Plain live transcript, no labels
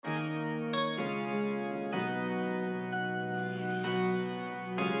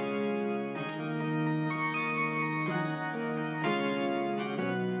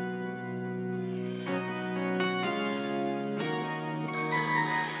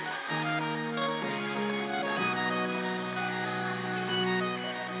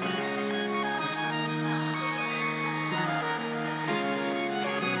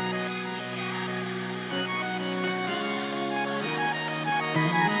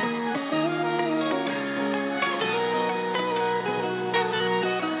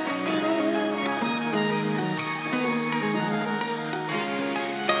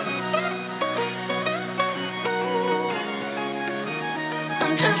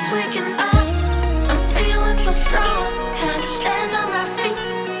waking up, I'm feeling so strong. Trying to stand on my feet,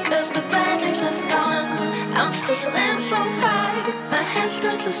 cause the bad days have gone. I'm feeling so high, my hands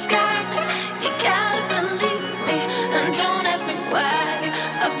touch the sky. You gotta believe me, and don't ask me why.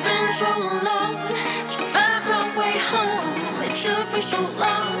 I've been so alone to find my way home. It took me so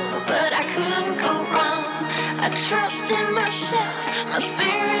long, but I couldn't go wrong. I trust in myself, my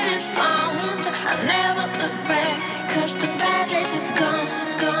spirit is on. I never look back, cause the bad days have gone,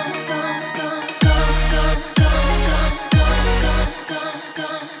 gone, gone, gone, gone, gone, gone, gone, gone,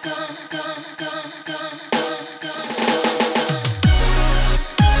 gone, gone, gone, gone, gone, gone.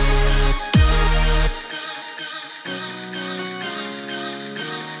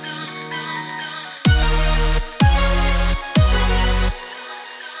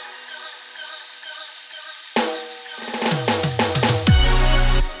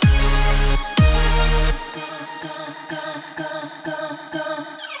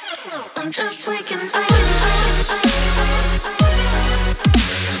 I'm just waking up.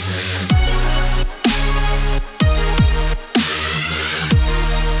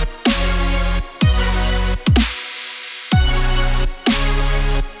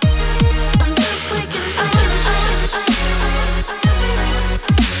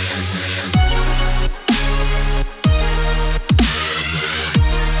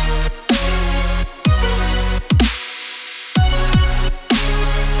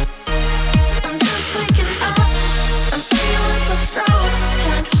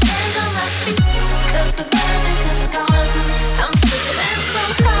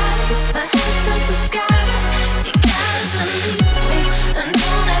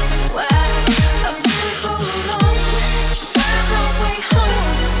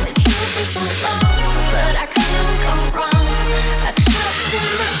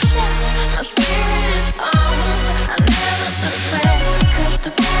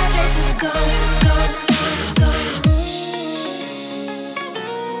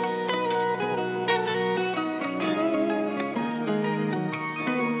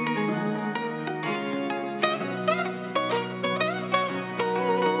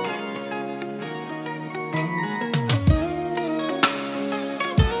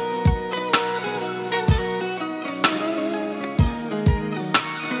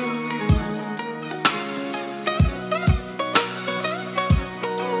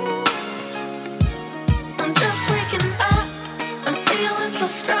 So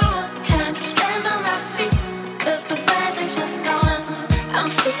strong, trying to stand on my feet, cause the bad days have gone. I'm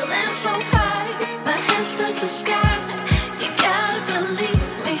feeling so high, my hands touch the sky. You gotta believe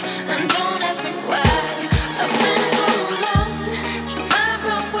me, and don't ask me why. I've been so long to find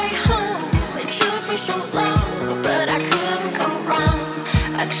my way home. It took me so long, but I couldn't go wrong.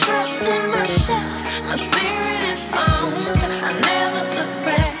 I trust in myself, my spirit is on. I never look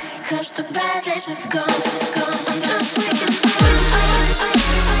back, cause the bad days have gone.